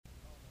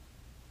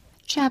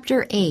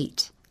Chapter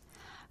 8.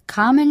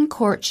 Common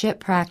Courtship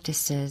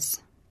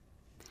Practices.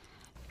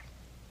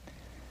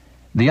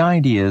 The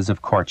ideas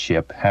of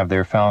courtship have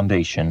their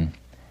foundation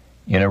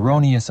in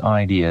erroneous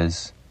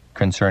ideas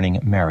concerning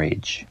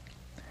marriage.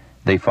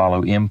 They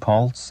follow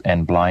impulse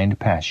and blind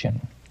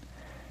passion.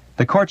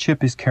 The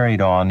courtship is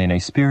carried on in a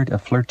spirit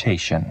of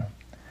flirtation.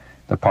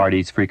 The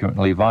parties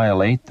frequently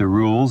violate the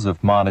rules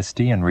of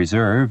modesty and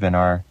reserve and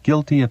are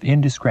guilty of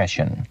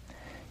indiscretion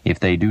if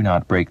they do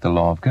not break the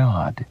law of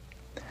God.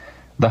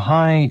 The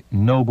high,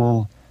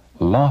 noble,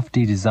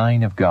 lofty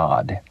design of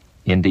God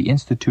in the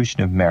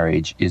institution of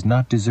marriage is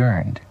not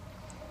discerned.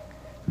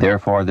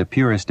 Therefore, the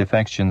purest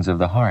affections of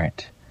the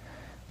heart,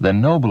 the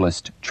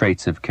noblest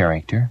traits of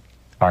character,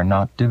 are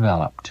not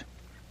developed.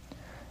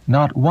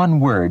 Not one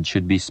word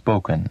should be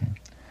spoken,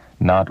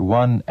 not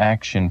one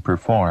action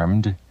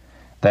performed,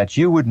 that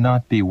you would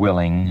not be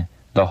willing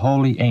the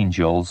holy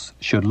angels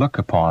should look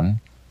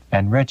upon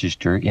and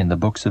register in the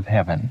books of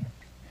heaven.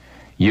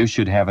 You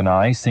should have an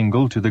eye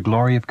single to the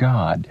glory of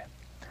God.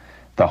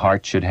 The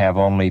heart should have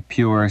only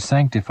pure,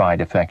 sanctified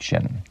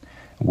affection,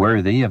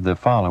 worthy of the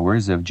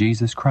followers of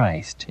Jesus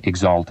Christ,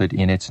 exalted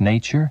in its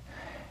nature,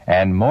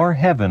 and more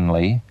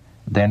heavenly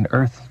than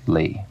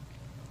earthly.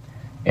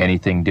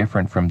 Anything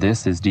different from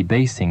this is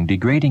debasing,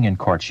 degrading in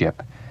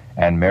courtship,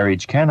 and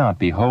marriage cannot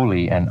be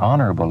holy and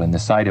honorable in the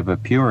sight of a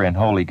pure and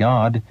holy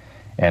God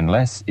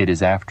unless it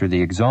is after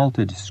the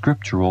exalted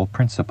scriptural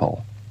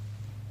principle.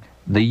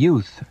 The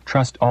youth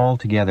trust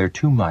altogether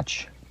too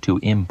much to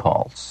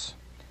impulse.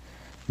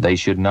 They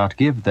should not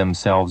give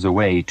themselves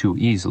away too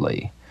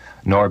easily,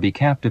 nor be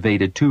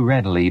captivated too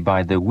readily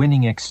by the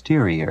winning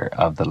exterior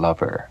of the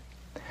lover.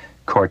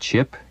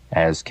 Courtship,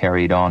 as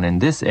carried on in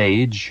this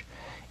age,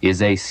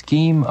 is a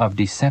scheme of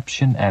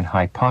deception and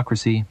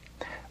hypocrisy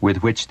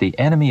with which the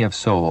enemy of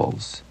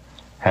souls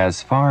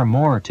has far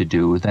more to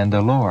do than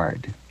the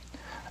Lord.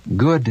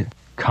 Good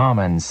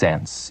common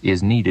sense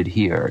is needed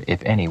here,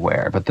 if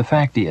anywhere, but the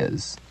fact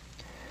is,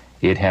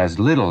 it has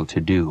little to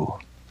do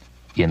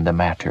in the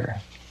matter.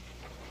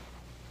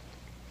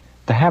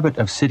 The habit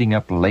of sitting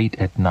up late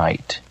at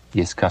night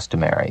is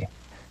customary,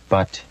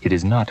 but it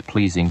is not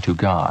pleasing to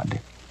God.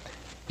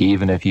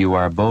 Even if you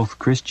are both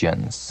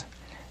Christians,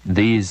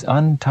 these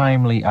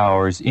untimely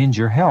hours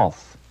injure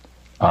health,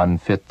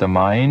 unfit the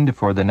mind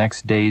for the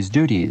next day's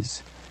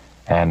duties,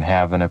 and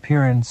have an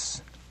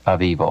appearance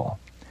of evil.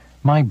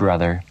 My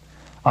brother,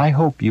 I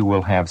hope you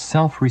will have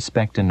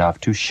self-respect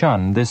enough to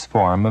shun this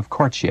form of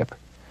courtship.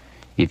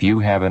 If you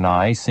have an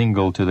eye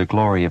single to the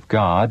glory of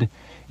God,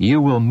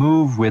 you will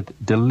move with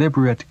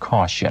deliberate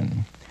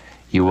caution.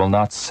 You will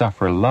not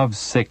suffer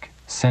love-sick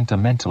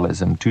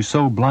sentimentalism to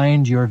so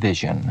blind your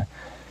vision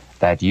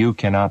that you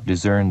cannot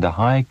discern the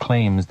high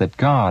claims that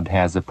God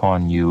has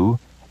upon you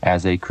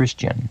as a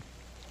Christian.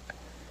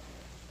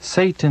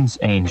 Satan's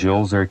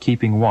angels are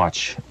keeping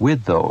watch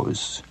with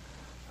those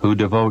who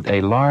devote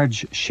a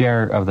large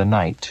share of the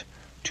night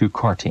to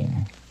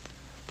courting.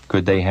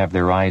 Could they have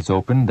their eyes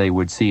open, they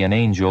would see an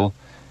angel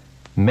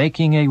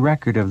making a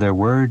record of their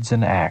words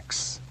and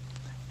acts.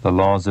 The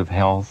laws of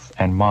health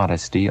and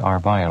modesty are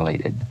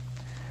violated.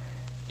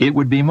 It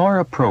would be more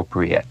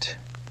appropriate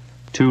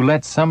to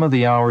let some of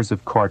the hours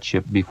of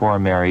courtship before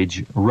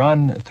marriage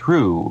run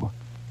through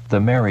the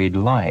married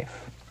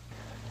life.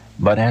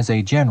 But as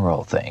a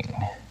general thing,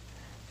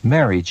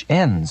 marriage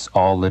ends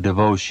all the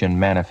devotion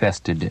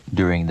manifested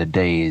during the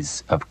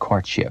days of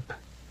courtship.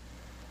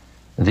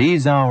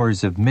 These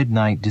hours of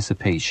midnight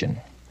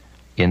dissipation,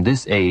 in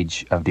this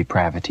age of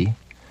depravity,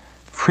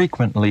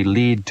 frequently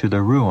lead to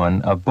the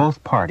ruin of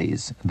both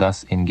parties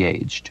thus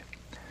engaged.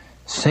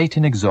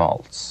 Satan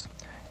exalts,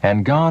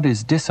 and God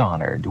is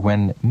dishonored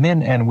when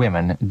men and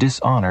women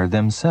dishonor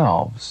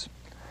themselves.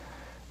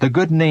 The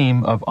good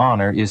name of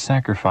honor is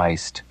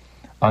sacrificed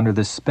under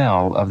the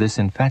spell of this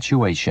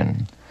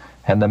infatuation,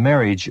 and the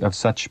marriage of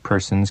such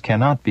persons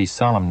cannot be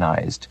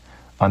solemnized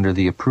under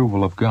the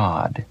approval of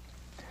God.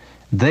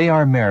 They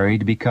are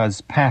married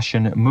because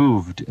passion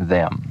moved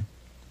them,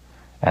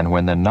 and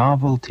when the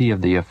novelty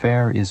of the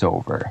affair is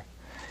over,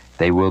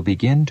 they will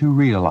begin to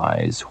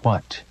realize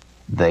what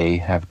they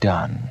have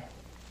done.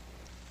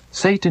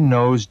 Satan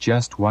knows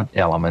just what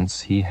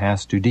elements he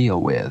has to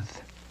deal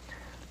with,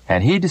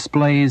 and he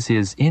displays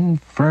his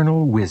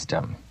infernal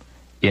wisdom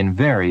in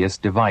various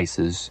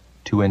devices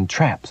to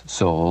entrap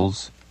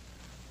souls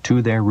to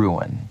their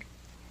ruin.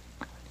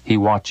 He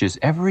watches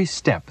every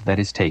step that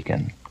is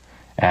taken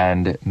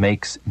and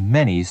makes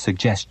many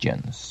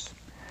suggestions,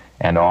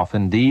 and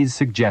often these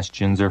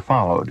suggestions are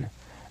followed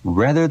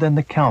rather than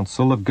the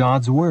counsel of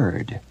God's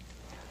Word.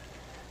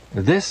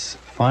 This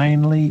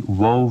finely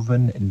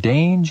woven,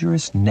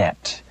 dangerous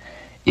net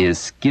is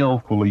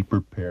skillfully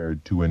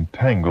prepared to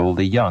entangle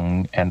the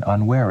young and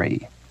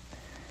unwary.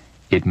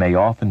 It may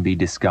often be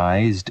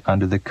disguised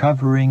under the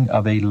covering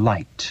of a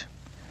light,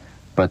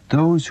 but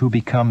those who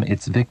become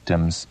its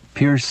victims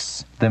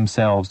pierce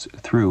themselves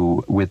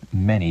through with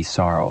many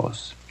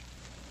sorrows.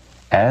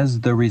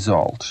 As the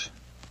result,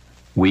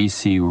 we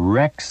see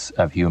wrecks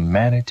of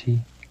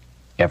humanity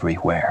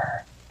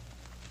everywhere.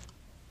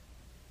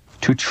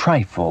 To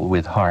trifle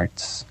with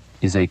hearts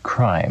is a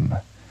crime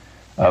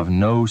of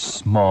no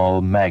small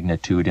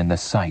magnitude in the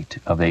sight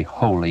of a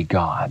holy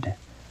God.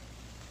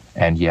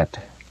 And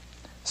yet,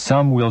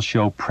 some will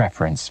show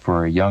preference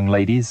for young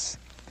ladies,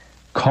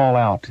 call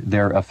out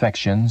their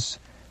affections,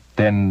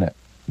 then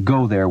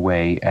go their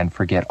way and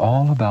forget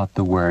all about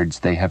the words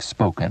they have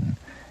spoken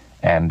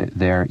and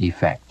their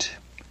effect.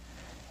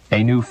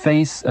 A new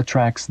face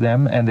attracts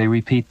them, and they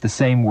repeat the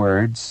same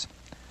words,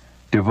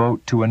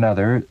 devote to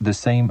another the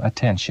same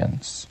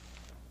attentions.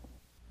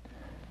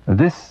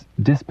 This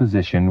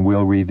disposition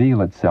will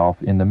reveal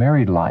itself in the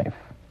married life.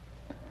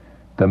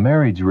 The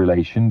marriage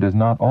relation does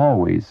not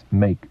always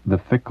make the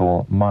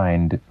fickle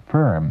mind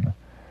firm,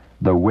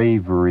 the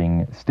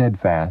wavering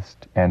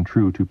steadfast and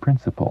true to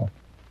principle.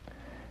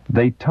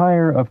 They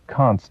tire of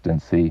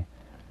constancy,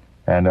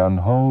 and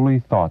unholy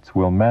thoughts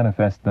will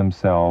manifest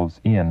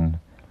themselves in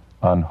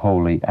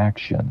unholy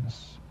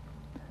actions.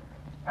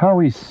 How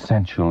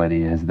essential it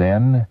is,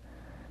 then,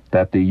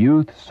 that the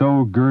youth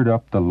so gird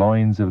up the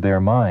loins of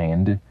their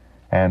mind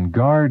and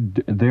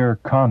guard their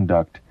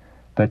conduct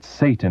that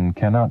Satan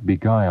cannot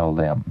beguile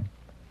them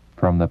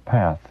from the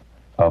path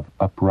of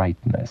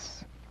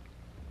uprightness.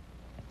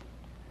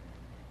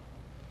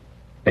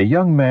 A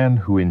young man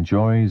who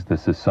enjoys the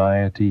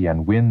society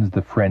and wins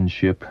the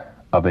friendship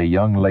of a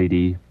young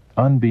lady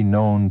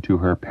unbeknown to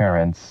her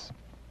parents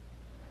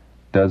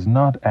does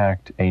not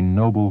act a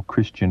noble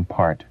Christian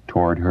part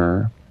toward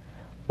her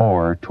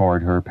or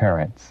toward her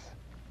parents.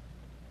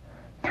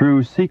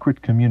 Through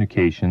secret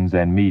communications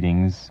and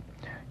meetings,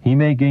 he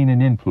may gain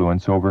an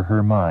influence over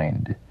her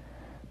mind,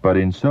 but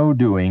in so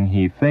doing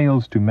he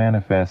fails to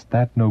manifest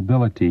that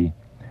nobility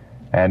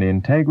and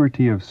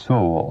integrity of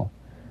soul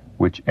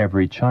which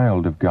every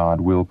child of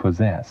God will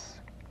possess.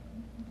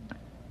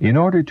 In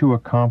order to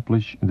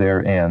accomplish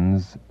their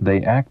ends,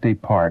 they act a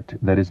part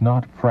that is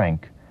not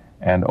frank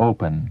and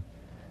open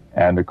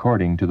and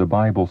according to the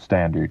Bible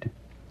standard,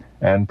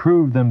 and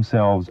prove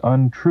themselves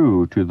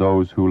untrue to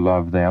those who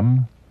love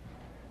them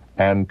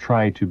and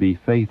try to be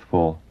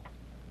faithful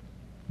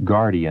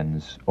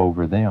guardians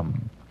over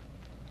them.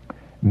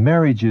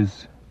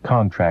 Marriages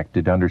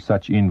contracted under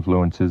such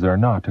influences are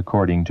not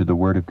according to the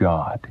Word of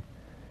God.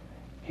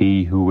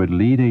 He who would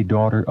lead a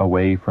daughter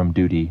away from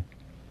duty,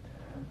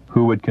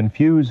 who would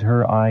confuse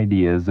her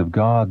ideas of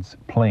God's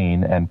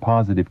plain and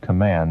positive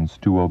commands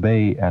to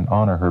obey and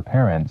honor her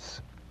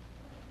parents,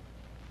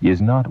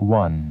 is not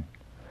one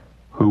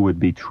who would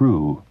be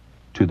true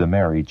to the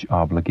marriage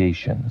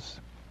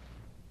obligations.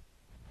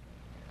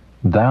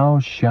 "Thou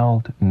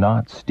shalt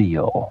not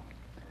steal"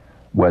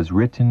 was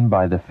written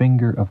by the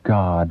finger of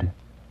God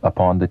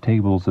upon the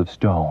tables of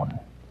stone.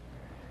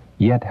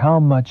 Yet how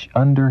much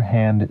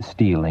underhand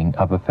stealing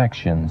of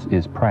affections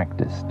is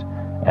practiced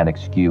and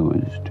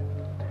excused.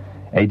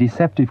 A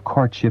deceptive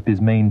courtship is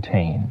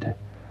maintained.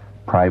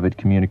 Private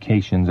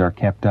communications are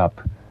kept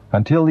up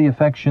until the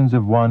affections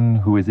of one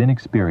who is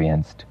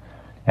inexperienced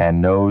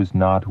and knows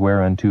not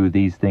whereunto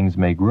these things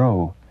may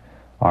grow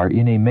are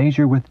in a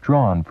measure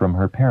withdrawn from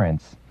her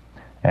parents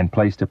and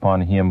placed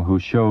upon him who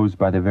shows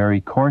by the very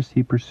course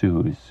he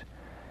pursues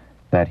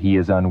that he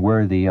is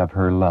unworthy of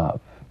her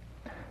love.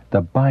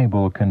 The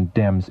Bible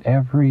condemns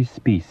every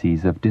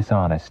species of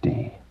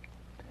dishonesty.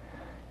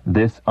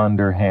 This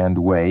underhand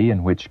way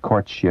in which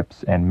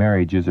courtships and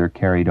marriages are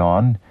carried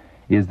on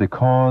is the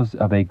cause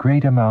of a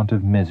great amount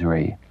of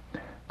misery,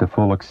 the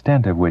full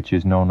extent of which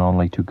is known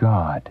only to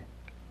God.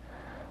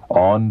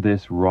 On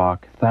this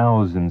rock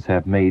thousands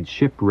have made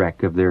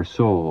shipwreck of their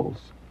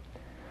souls.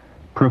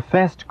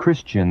 Professed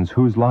Christians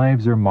whose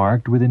lives are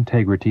marked with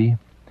integrity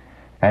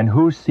and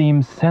who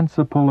seem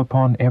sensible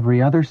upon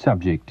every other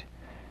subject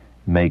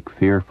make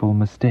fearful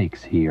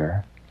mistakes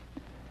here.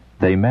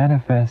 They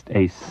manifest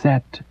a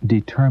set,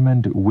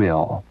 determined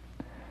will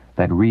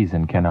that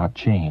reason cannot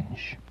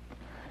change.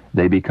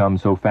 They become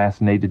so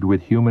fascinated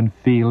with human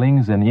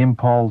feelings and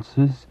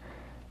impulses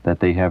that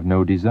they have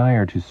no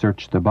desire to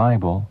search the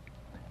Bible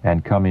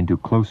and come into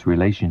close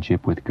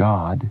relationship with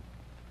God.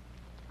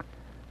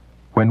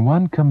 When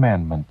one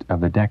commandment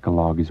of the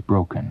Decalogue is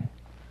broken,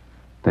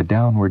 the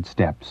downward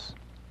steps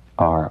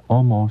are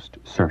almost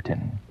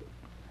certain.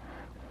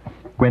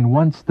 When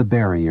once the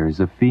barriers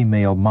of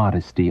female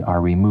modesty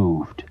are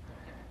removed,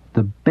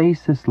 the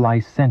basest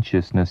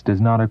licentiousness does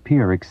not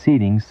appear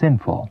exceeding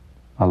sinful.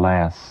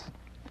 Alas,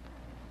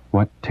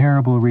 what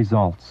terrible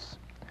results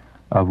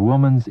of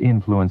woman's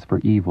influence for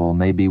evil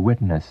may be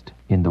witnessed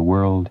in the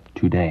world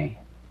today.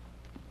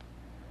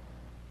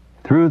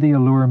 Through the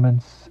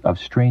allurements of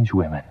strange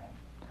women,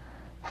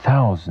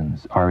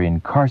 thousands are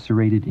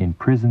incarcerated in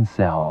prison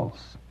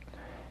cells.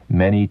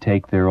 Many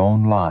take their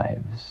own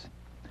lives,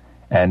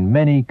 and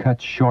many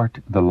cut short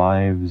the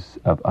lives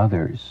of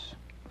others.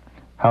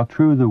 How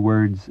true the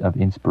words of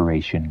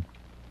inspiration!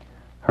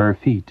 Her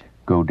feet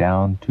go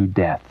down to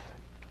death.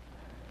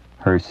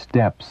 Her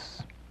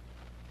steps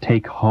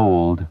take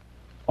hold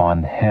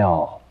on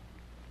hell.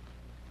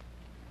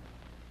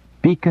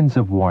 Beacons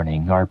of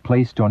warning are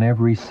placed on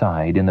every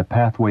side in the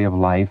pathway of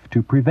life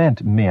to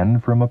prevent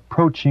men from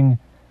approaching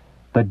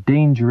the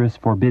dangerous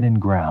forbidden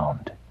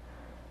ground.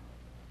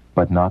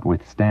 But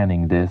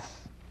notwithstanding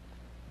this,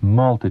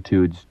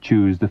 multitudes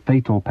choose the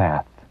fatal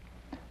path,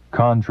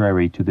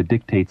 contrary to the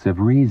dictates of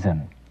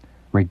reason,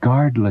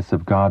 regardless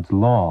of God's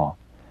law,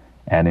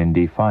 and in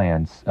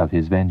defiance of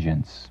his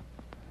vengeance.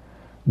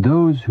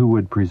 Those who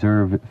would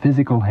preserve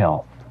physical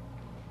health,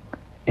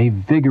 a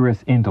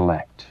vigorous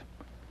intellect,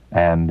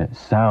 and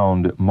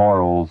sound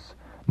morals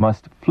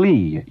must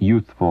flee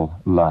youthful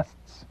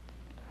lusts.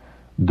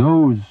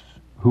 Those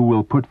who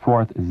will put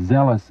forth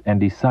zealous and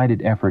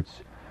decided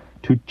efforts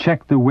to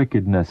check the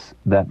wickedness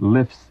that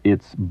lifts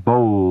its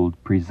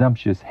bold,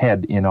 presumptuous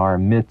head in our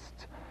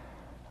midst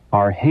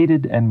are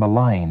hated and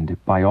maligned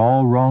by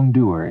all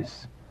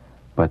wrongdoers,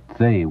 but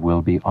they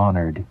will be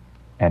honored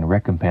and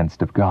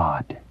recompensed of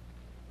God.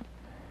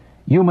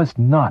 You must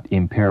not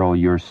imperil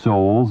your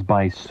souls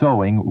by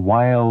sowing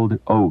wild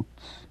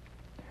oats.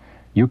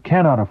 You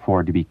cannot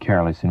afford to be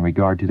careless in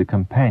regard to the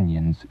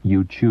companions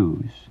you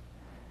choose.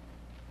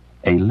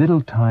 A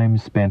little time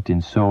spent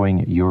in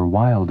sowing your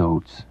wild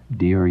oats,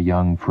 dear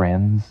young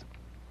friends,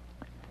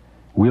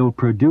 will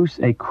produce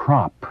a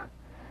crop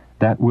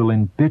that will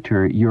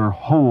embitter your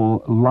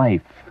whole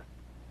life.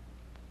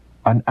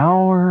 An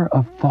hour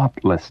of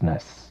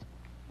thoughtlessness,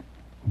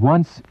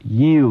 once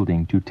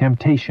yielding to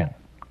temptation,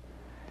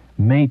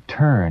 may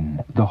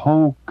turn the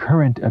whole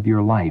current of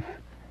your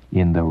life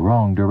in the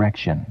wrong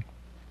direction.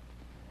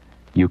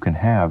 You can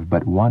have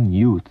but one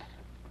youth.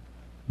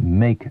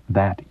 Make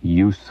that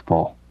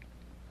useful.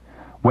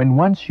 When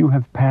once you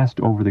have passed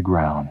over the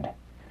ground,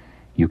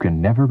 you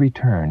can never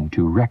return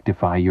to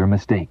rectify your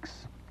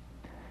mistakes.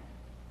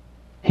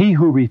 He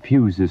who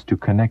refuses to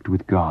connect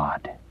with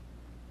God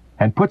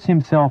and puts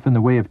himself in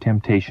the way of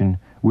temptation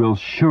will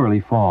surely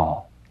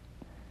fall.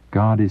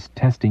 God is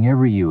testing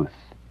every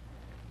youth.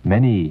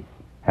 Many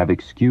have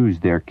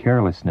excused their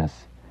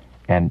carelessness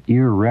and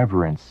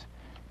irreverence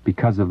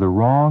because of the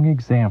wrong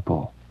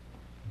example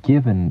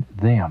given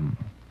them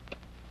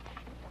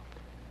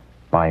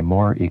by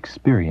more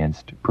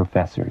experienced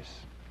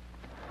professors.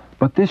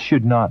 But this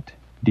should not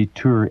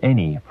deter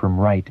any from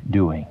right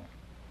doing.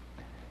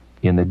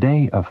 In the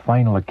day of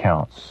final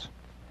accounts,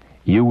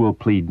 you will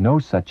plead no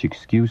such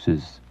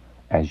excuses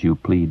as you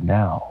plead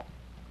now.